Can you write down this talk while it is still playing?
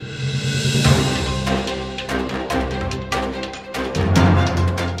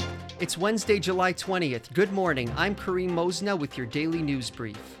It's Wednesday, July 20th. Good morning. I'm Kareem Mosna with your daily news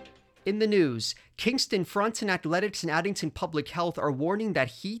brief. In the news, Kingston Frontenac Athletics and Addington Public Health are warning that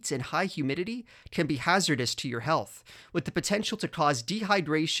heat and high humidity can be hazardous to your health, with the potential to cause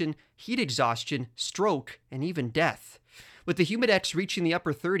dehydration, heat exhaustion, stroke, and even death. With the humidex reaching the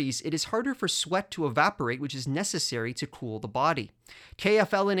upper 30s, it is harder for sweat to evaporate, which is necessary to cool the body.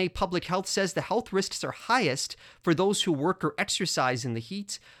 KFLNA Public Health says the health risks are highest for those who work or exercise in the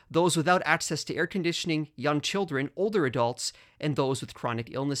heat, those without access to air conditioning, young children, older adults, and those with chronic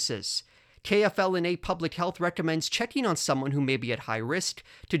illnesses. KFLNA Public Health recommends checking on someone who may be at high risk,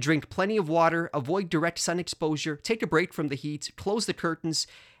 to drink plenty of water, avoid direct sun exposure, take a break from the heat, close the curtains,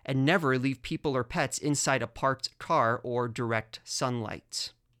 and never leave people or pets inside a parked car or direct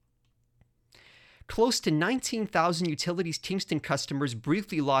sunlight. Close to 19,000 Utilities Kingston customers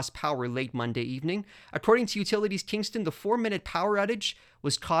briefly lost power late Monday evening. According to Utilities Kingston, the 4-minute power outage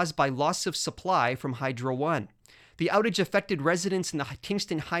was caused by loss of supply from Hydro One. The outage affected residents in the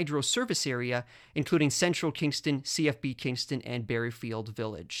Kingston Hydro service area, including Central Kingston, CFB Kingston, and Berryfield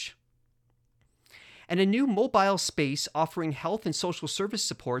Village. And a new mobile space offering health and social service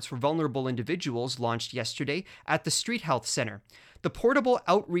supports for vulnerable individuals launched yesterday at the Street Health Center. The Portable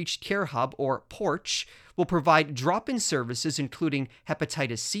Outreach Care Hub, or PORCH, will provide drop-in services including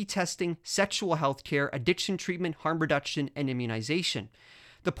hepatitis C testing, sexual health care, addiction treatment, harm reduction, and immunization.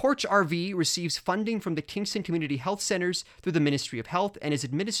 The Porch RV receives funding from the Kingston Community Health Centers through the Ministry of Health and is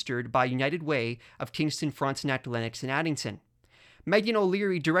administered by United Way of Kingston, Frontenac, Lennox, and Addington. Megan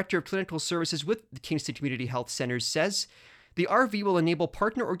O'Leary, Director of Clinical Services with the Kingston Community Health Centers, says the RV will enable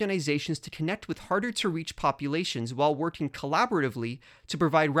partner organizations to connect with harder-to-reach populations while working collaboratively to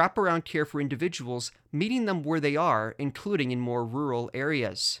provide wraparound care for individuals, meeting them where they are, including in more rural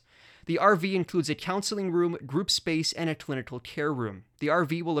areas. The RV includes a counseling room, group space, and a clinical care room. The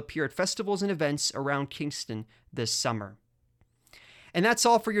RV will appear at festivals and events around Kingston this summer. And that's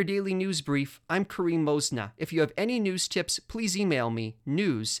all for your daily news brief. I'm Kareem Mosna. If you have any news tips, please email me,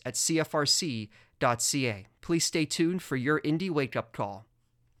 news@cfrc.ca. Please stay tuned for your Indie Wake Up Call.